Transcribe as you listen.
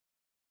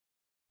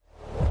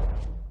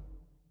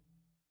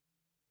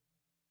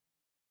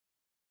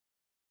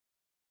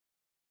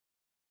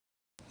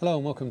Hello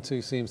and welcome to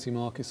CMC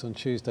Markets on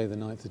Tuesday the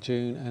 9th of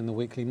June and the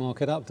weekly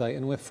market update,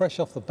 and we're fresh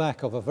off the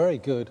back of a very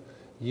good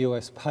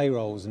US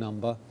payrolls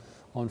number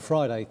on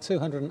Friday.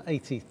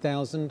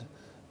 280,000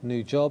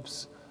 new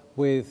jobs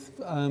with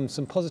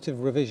some positive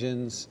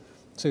revisions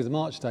to the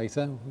March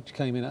data, which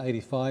came in at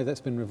 85.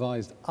 That's been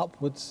revised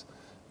upwards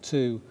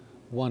to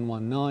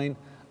 119,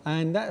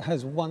 and that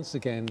has once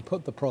again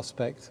put the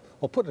prospect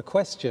or put the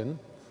question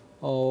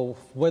of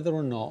whether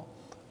or not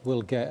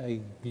we'll get a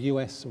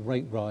US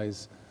rate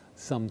rise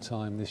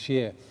sometime this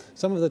year.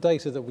 Some of the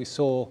data that we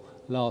saw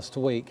last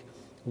week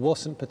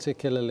wasn't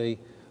particularly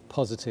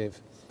positive.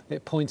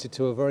 It pointed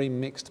to a very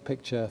mixed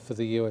picture for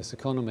the US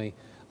economy,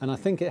 and I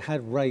think it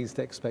had raised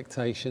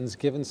expectations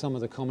given some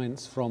of the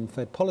comments from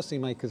Fed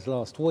policymakers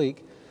last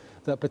week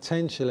that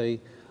potentially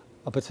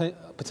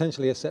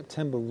a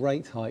September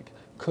rate hike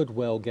could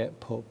well get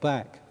put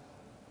back.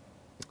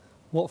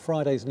 What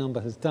Friday's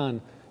number has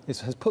done is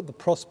has put the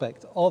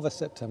prospect of a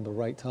September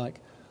rate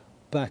hike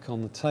back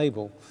on the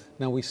table.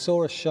 Now, we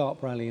saw a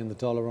sharp rally in the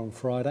dollar on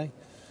Friday,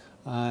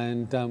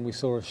 and we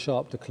saw a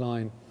sharp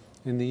decline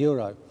in the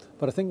euro.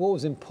 But I think what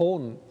was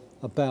important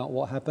about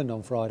what happened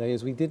on Friday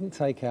is we didn't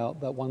take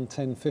out that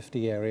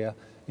 110.50 area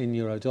in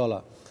euro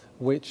dollar,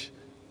 which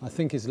I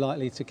think is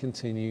likely to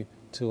continue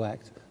to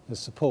act as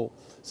support.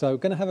 So we're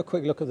going to have a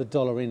quick look at the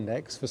dollar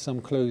index for some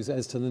clues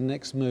as to the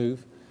next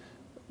move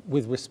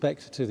with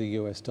respect to the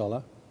US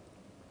dollar.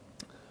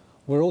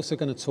 We're also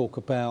going to talk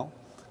about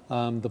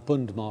the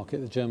Bund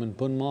market, the German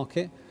Bund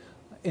market,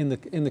 in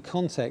the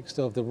context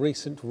of the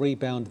recent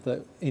rebound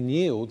in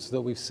yields that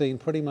we've seen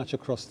pretty much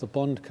across the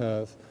bond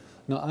curve,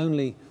 not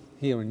only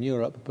here in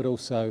Europe but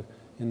also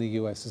in the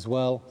US as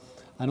well.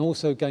 And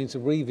also going to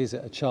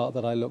revisit a chart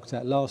that I looked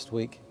at last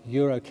week,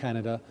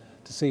 EURCAD,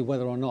 to see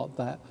whether or not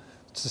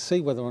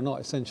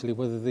essentially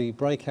whether the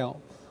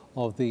breakout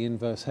of the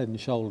inverse head and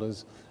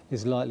shoulders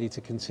is likely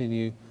to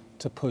continue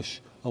to push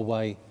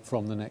away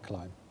from the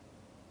neckline.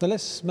 So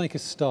let's make a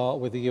start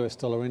with the US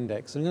dollar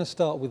index. I'm going to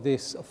start with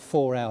this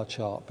 4-hour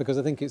chart because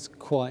I think it's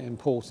quite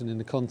important in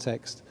the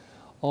context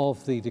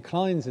of the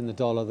declines in the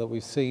dollar that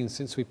we've seen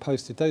since we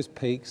posted those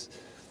peaks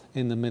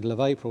in the middle of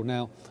April.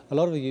 Now, a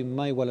lot of you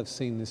may well have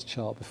seen this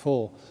chart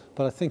before,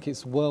 but I think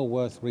it's well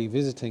worth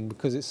revisiting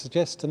because it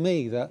suggests to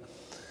me that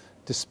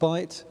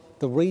despite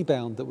the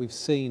rebound that we've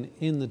seen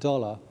in the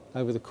dollar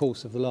over the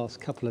course of the last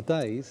couple of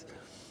days,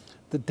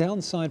 the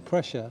downside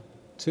pressure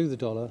to the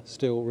dollar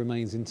still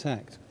remains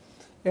intact,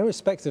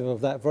 irrespective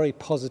of that very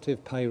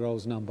positive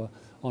payrolls number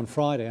on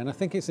Friday. And I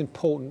think it's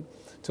important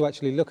to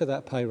actually look at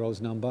that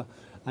payrolls number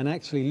and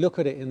actually look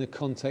at it in the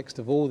context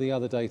of all the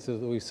other data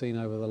that we've seen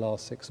over the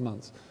last 6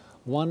 months.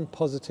 One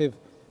positive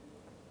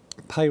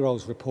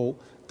payrolls report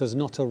does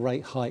not a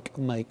rate hike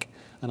make.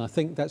 And I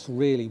think that's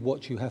really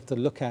what you have to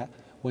look at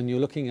when you're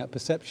looking at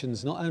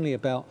perceptions, not only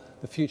about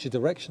the future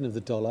direction of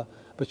the dollar,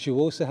 but you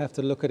also have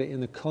to look at it in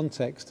the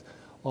context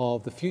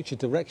of the future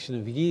direction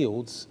of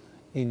yields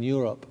in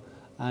Europe.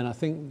 And I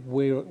think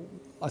we're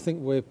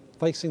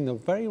facing the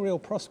very real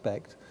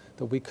prospect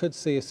that we could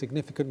see a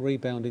significant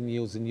rebound in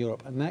yields in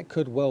Europe, and that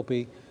could well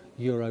be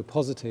euro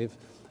positive.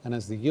 And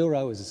as the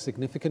euro is a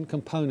significant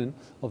component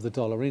of the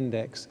dollar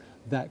index,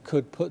 that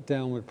could put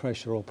downward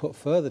pressure or put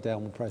further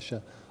downward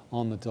pressure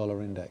on the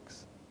dollar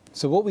index.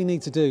 So what we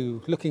need to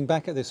do, looking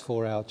back at this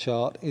 4-hour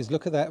chart, is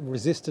look at that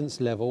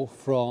resistance level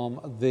from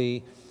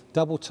the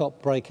double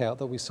top breakout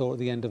that we saw at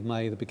the end of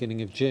May, the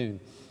beginning of June.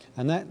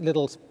 And that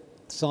little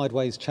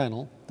sideways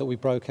channel that we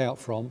broke out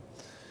from,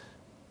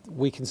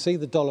 we can see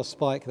the dollar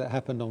spike that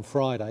happened on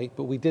Friday,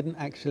 but we didn't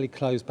actually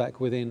close back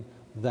within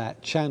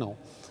that channel.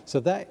 So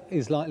that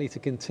is likely to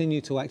continue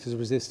to act as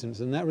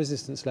resistance, and that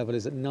resistance level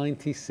is at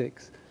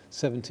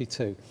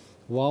 96.72.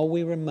 While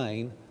we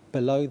remain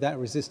below that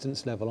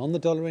resistance level on the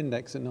dollar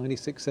index at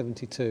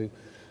 96.72,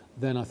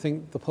 then I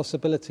think the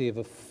possibility of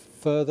a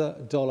further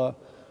dollar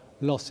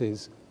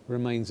losses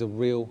remains a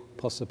real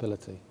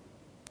possibility.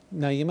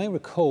 Now, you may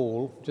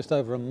recall just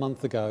over a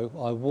month ago,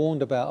 I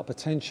warned about a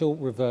potential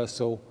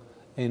reversal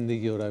in the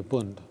Euro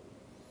Bund.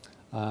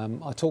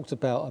 I talked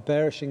about a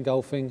bearish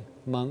engulfing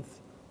month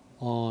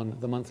on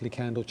the monthly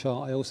candle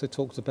chart. I also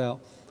talked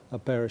about a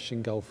bearish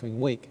engulfing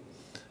week.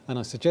 And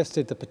I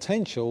suggested the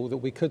potential that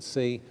we could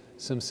see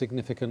some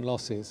significant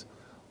losses.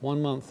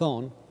 1 month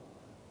on,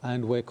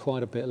 and we're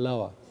quite a bit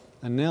lower.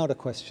 And now the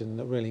question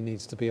that really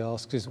needs to be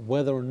asked is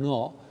whether or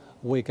not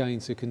we're going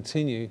to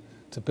continue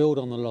to build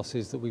on the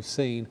losses that we've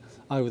seen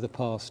over the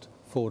past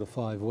 4 to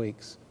 5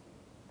 weeks.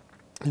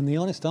 And the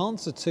honest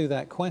answer to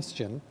that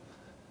question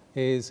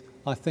is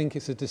I think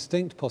it's a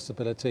distinct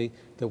possibility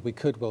that we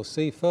could well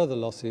see further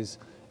losses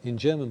in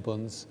German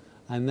Bunds,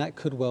 and that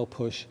could well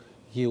push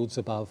yields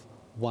above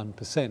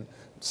 1%.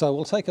 So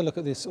we'll take a look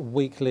at this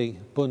weekly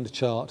Bund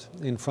chart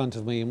in front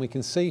of me, and we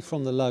can see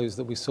from the lows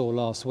that we saw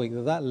last week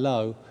that that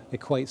low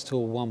equates to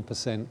a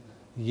 1%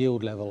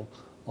 yield level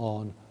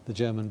on the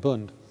German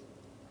Bund.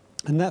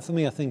 And that for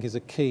me, I think is a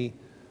key,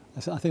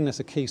 I think that's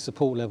a key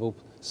support level,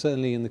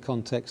 certainly in the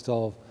context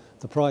of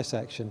the price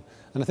action.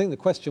 And I think the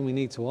question we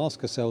need to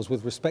ask ourselves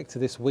with respect to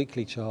this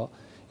weekly chart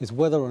is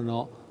whether or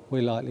not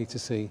we're likely to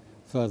see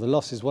further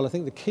losses. Well, I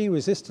think the key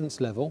resistance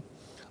level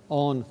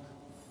on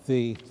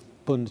the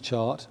Bund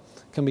chart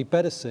can be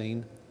better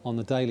seen on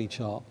the daily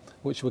chart,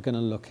 which we're going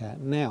to look at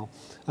now.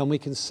 And we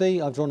can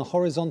see I've drawn a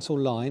horizontal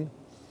line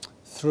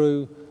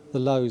through the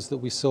lows that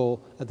we saw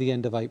at the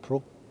end of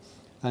April,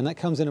 and that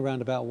comes in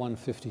around about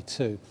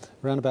 152,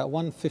 around about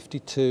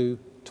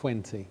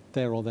 152.20,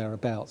 there or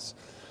thereabouts.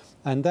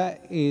 And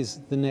that is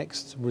the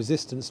next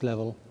resistance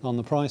level on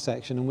the price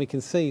action. And we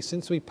can see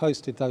since we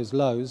posted those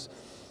lows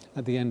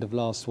at the end of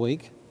last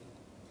week,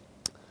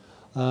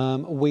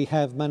 we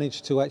have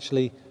managed to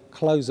actually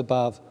close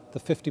above the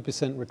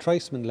 50%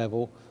 retracement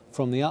level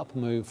from the up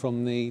move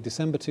from the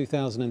December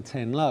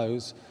 2010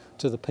 lows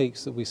to the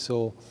peaks that we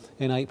saw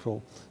in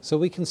April. So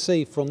we can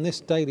see from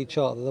this daily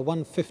chart that the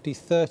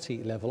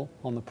 150.30 level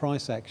on the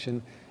price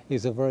action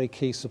is a very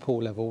key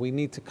support level. We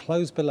need to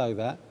close below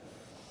that,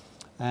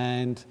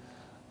 and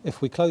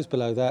if we close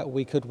below that,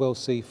 we could well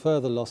see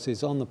further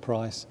losses on the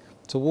price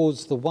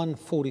towards the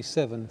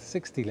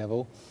 147.60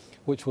 level,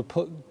 which would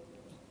put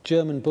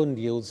German Bund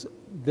yields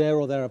there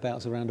or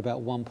thereabouts around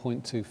about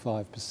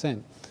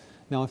 1.25%.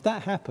 Now, if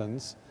that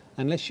happens,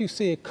 unless you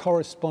see a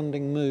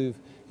corresponding move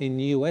in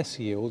US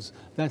yields,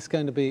 that's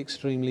going to be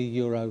extremely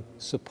euro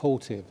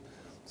supportive.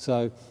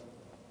 So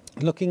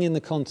looking in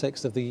the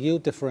context of the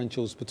yield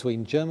differentials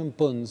between German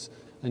Bunds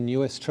and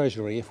US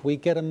Treasury, if we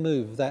get a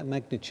move of that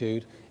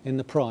magnitude in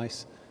the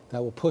price,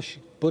 that will push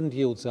Bund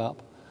yields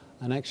up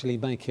and actually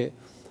make it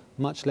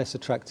much less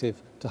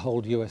attractive to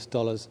hold US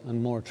dollars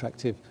and more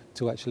attractive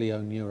to actually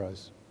own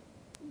euros.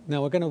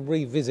 Now we're going to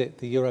revisit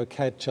the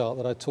EURCAD chart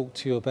that I talked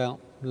to you about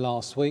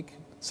last week,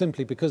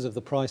 simply because of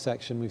the price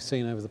action we've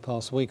seen over the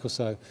past week or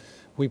so.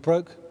 We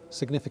broke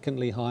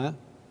significantly higher,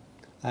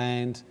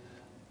 and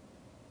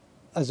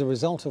as a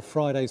result of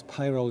Friday's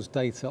payrolls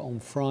data on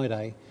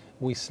Friday,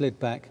 we slid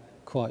back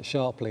quite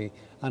sharply,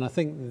 and I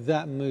think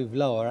that move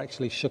lower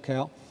actually shook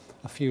out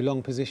a few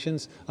long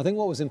positions. I think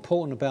what was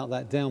important about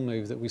that down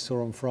move that we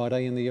saw on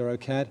Friday in the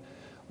EURCAD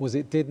was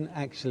it didn't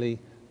actually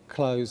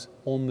close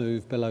or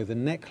move below the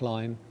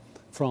neckline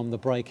from the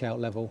breakout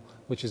level,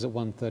 which is at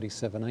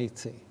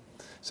 137.80.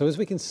 So as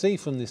we can see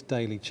from this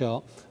daily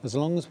chart, as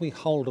long as we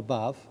hold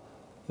above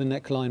the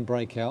neckline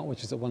breakout,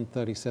 which is at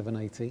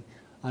 137.80,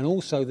 and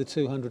also the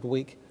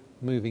 200-week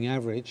moving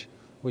average,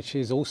 which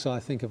is also, I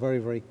think, a very,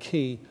 very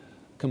key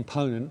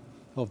component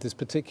of this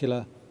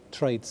particular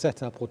trade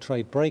setup or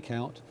trade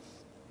breakout,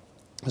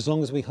 as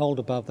long as we hold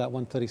above that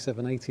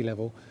 137.80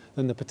 level,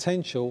 then the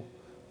potential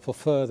for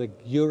further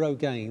euro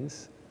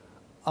gains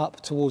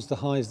up towards the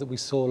highs that we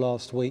saw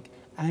last week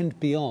and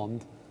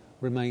beyond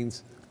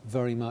remains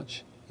very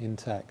much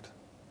intact.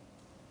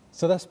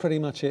 So that's pretty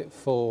much it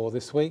for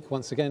this week.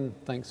 Once again,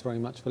 thanks very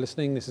much for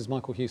listening. This is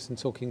Michael Houston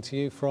talking to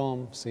you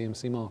from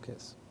CMC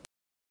Markets.